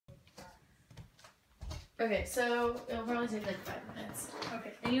Okay, so it'll probably take like 5 minutes.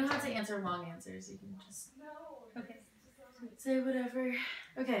 Okay. And you don't have to answer long answers. You can just Okay. say whatever.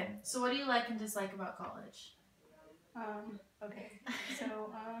 Okay, so what do you like and dislike about college? Okay.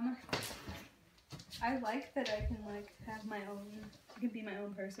 So, I like that I can, like, have my own, I can be my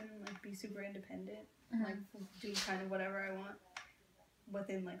own person and, like, be super independent. Mm-hmm. Like, do kind of whatever I want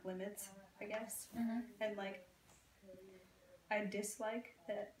within, like, limits, I guess. Mm-hmm. And, like, I dislike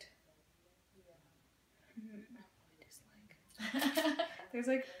that, there's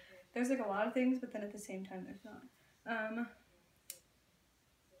like a lot of things, but then at the same time there's not.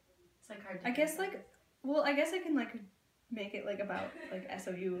 It's like hard to I guess like, well, I guess I can like make it like about like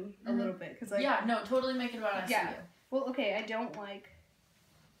SOU a little bit, cause like yeah, no, totally make it about SOU. Yeah. Well, okay, I don't like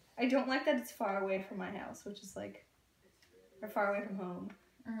that it's far away from my house, which is like, or far away from home.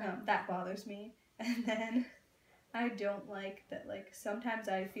 That bothers me. And then I don't like that like sometimes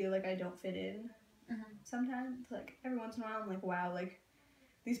I feel like I don't fit in. Sometimes like every once in a while I'm like, wow, like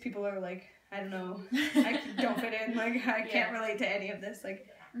these people are like, I don't know, I don't fit in, like I can't relate to any of this, like,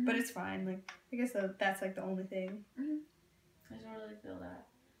 but it's fine. Like I guess that's like the only thing. I totally feel that.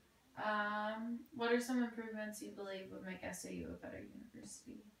 What are some improvements you believe would make SAU a better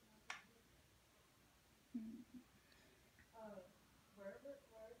university?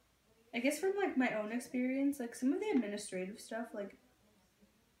 I guess from like my own experience, like some of the administrative stuff, like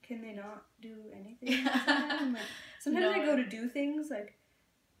can they not do anything? Sometimes I go to do things, like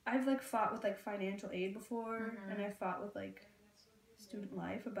I've like fought with like financial aid before, and I fought with like student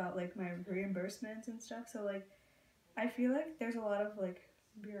life about like my reimbursements and stuff. So like I feel like there's a lot of like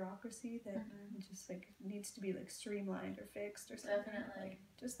bureaucracy that just like needs to be like streamlined or fixed or something. Definitely. Like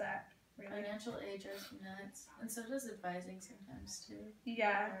just that. Really. Financial aid drives me nuts, and so does advising sometimes too.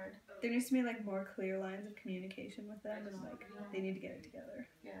 Yeah, there needs to be like more clear lines of communication with them, and like they need to get it together.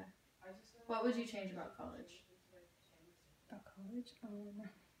 Yeah. What would you change about college? About college?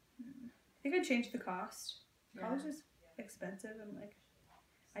 I think I'd change the cost. College is expensive, and like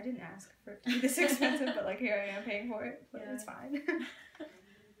I didn't ask for it to be this expensive, but like here I am paying for it, but it's fine.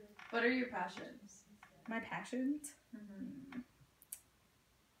 What are your passions? My passions?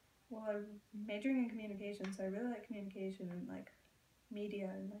 Well, I'm majoring in communication, so I really like communication and like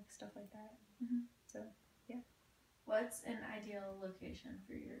media and like stuff like that. So, yeah. What's an ideal location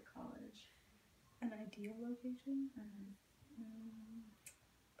for your college? An ideal location?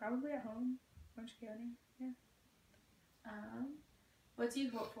 Probably at home, Orange County. Yeah. What do you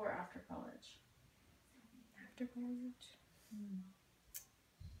hope for after college? After college?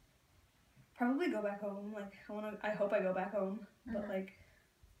 Probably go back home. Like I hope I go back home, but like.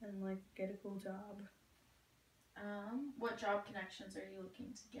 And like get a cool job. What job connections are you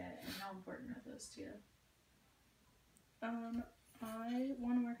looking to get, and how important are those to you? I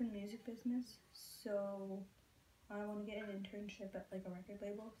want to work in the music business, so I want to get an internship at like a record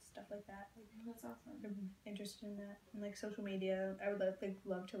label, stuff like that. That's awesome. I'm interested in that, and like social media. I would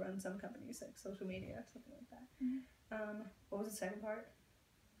love to run some companies like social media, something like that. What was the second part?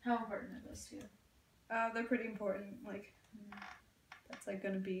 How important are those to you? They're pretty important. Like. That's like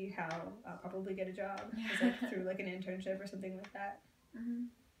gonna be how I'll probably get a job, is like through like an internship or something like that.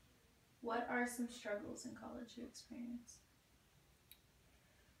 What are some struggles in college you experience?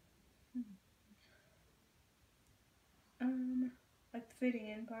 Like the fitting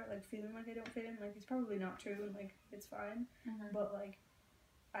in part, like feeling like I don't fit in, like it's probably not true and like it's fine. But like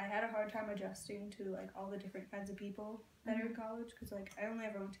I had a hard time adjusting to like all the different kinds of people that are in college, because like I only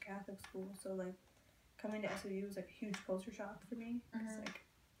ever went to Catholic school, so like coming to SOU was like a huge culture shock for me, because like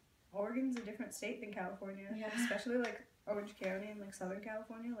Oregon's a different state than California, especially like Orange County and like Southern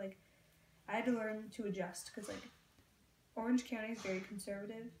California. Like I had to learn to adjust, because like Orange County is very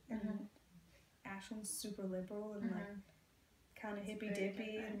conservative and Ashland's super liberal and like kind of hippy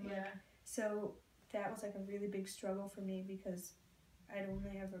dippy, and like so that was like a really big struggle for me, because I'd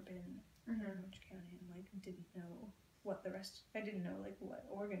only ever been in Orange County and like didn't know I didn't know like what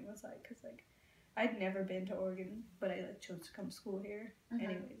Oregon was like, because like I'd never been to Oregon, but I like chose to come to school here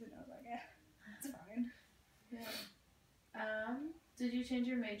anyways, and I was like, it's fine. Did you change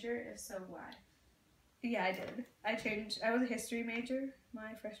your major? If so, why? Yeah, I did. I was a history major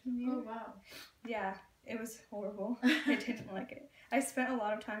my freshman year. Oh, wow. Yeah, it was horrible. I didn't like it. I spent a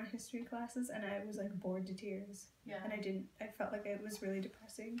lot of time in history classes, and I was like bored to tears. Yeah. And I felt like it was really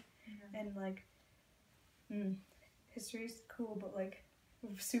depressing. And like, history's cool, but like,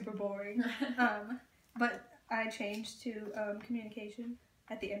 super boring. But I changed to communication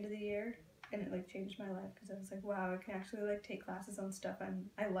at the end of the year, and it like changed my life, because I was like, wow, I can actually like take classes on stuff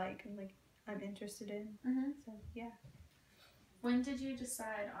I like and like I'm interested in. So yeah. When did you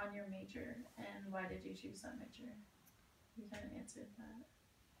decide on your major, and why did you choose that major? You kind of answered that.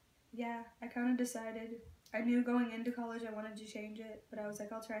 Yeah, I kind of decided. I knew going into college I wanted to change it, but I was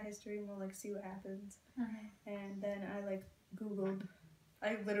like, I'll try history and we'll like see what happens. And then I like Googled.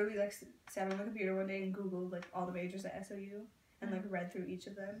 I literally like sat on the computer one day and Googled like all the majors at SOU and like read through each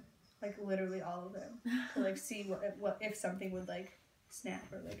of them, like literally all of them, to like see what if something would like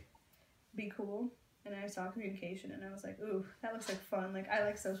snap or like be cool. And I saw communication and I was like, ooh, that looks like fun. Like I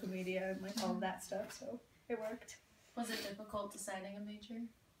like social media and like all of that stuff, so it worked. Was it difficult deciding a major?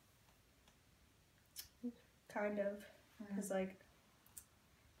 Kind of, because like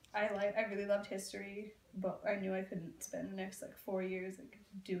I really loved history, but I knew I couldn't spend the next like 4 years like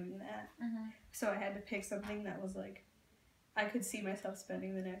doing that. So I had to pick something that was like I could see myself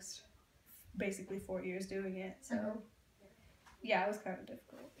spending the next basically 4 years doing it. So yeah, it was kind of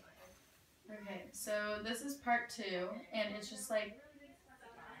difficult. Okay, so this is part 2, and it's just like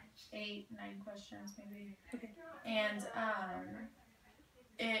 8, 9 questions maybe. Okay. And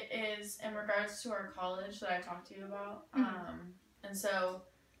it is in regards to our college that I talked to you about. And so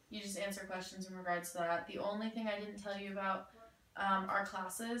you just answer questions in regards to that. The only thing I didn't tell you about our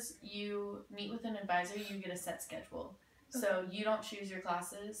classes, you meet with an advisor, you get a set schedule. So you don't choose your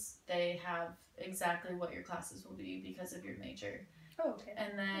classes. They have exactly what your classes will be because of your major. Oh, okay.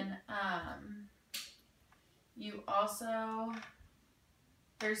 And then you also,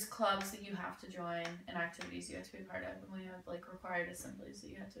 there's clubs that you have to join and activities you have to be part of, and we have like required assemblies that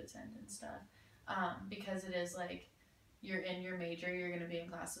you have to attend and stuff, because it is like you're in your major, you're going to be in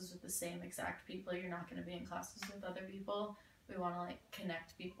classes with the same exact people, you're not going to be in classes with other people. We want to like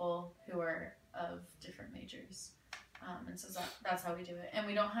connect people who are of different majors, and so that's how we do it. And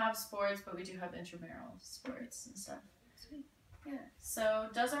we don't have sports, but we do have intramural sports and stuff. Sweet. Yeah. So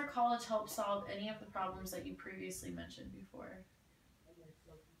does our college help solve any of the problems that you previously mentioned before?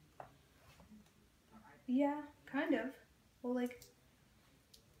 Yeah, kind of. Well, like,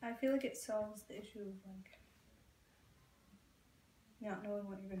 I feel like it solves the issue of, like, not knowing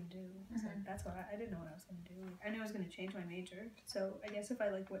what you're going to do. So that's why I didn't know what I was going to do. Like, I knew I was going to change my major. So I guess if I,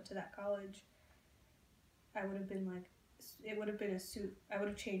 like, went to that college, I would have been, like, it would have been I would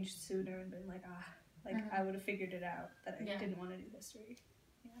have changed sooner and been like, I would have figured it out that I didn't want to do history.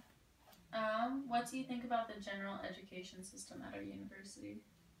 Yeah. What do you think about the general education system at our university?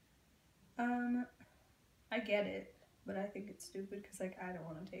 I get it, but I think it's stupid because, like, I don't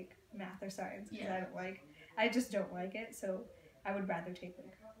want to take math or science because I just don't like it. So I would rather take,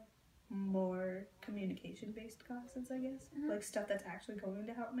 like, more communication-based classes, I guess. Like, stuff that's actually going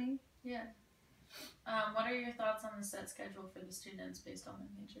to help me. Yeah. What are your thoughts on the set schedule for the students based on their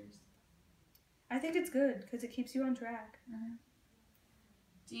majors? I think it's good because it keeps you on track.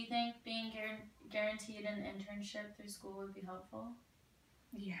 Do you think being guaranteed an internship through school would be helpful?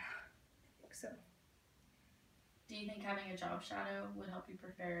 Yeah, I think so. Do you think having a job shadow would help you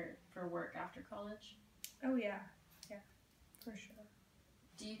prepare for work after college? Oh, yeah. Yeah, for sure.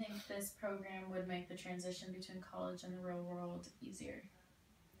 Do you think this program would make the transition between college and the real world easier?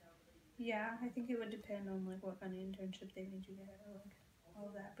 Yeah, I think it would depend on, like, what kind of internship they made you get or, like, all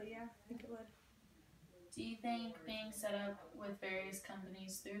of that. But, yeah, I think it would. Do you think being set up with various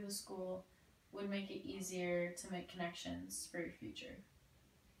companies through the school would make it easier to make connections for your future?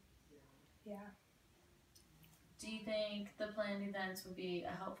 Yeah. Do you think the planned events would be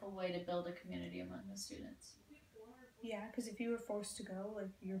a helpful way to build a community among the students? Yeah, because if you were forced to go, like,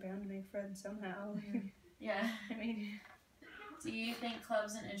 you're bound to make friends somehow. Yeah. I mean... Do you think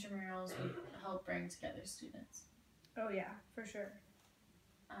clubs and intramurals would help bring together students? Oh, yeah, for sure.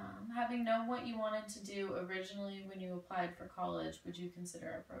 Having known what you wanted to do originally when you applied for college, would you consider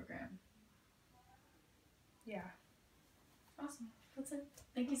our program? Yeah. Awesome. That's it.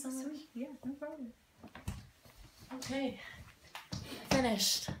 Thank you so much. Yeah, no problem. Okay.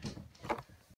 Finished.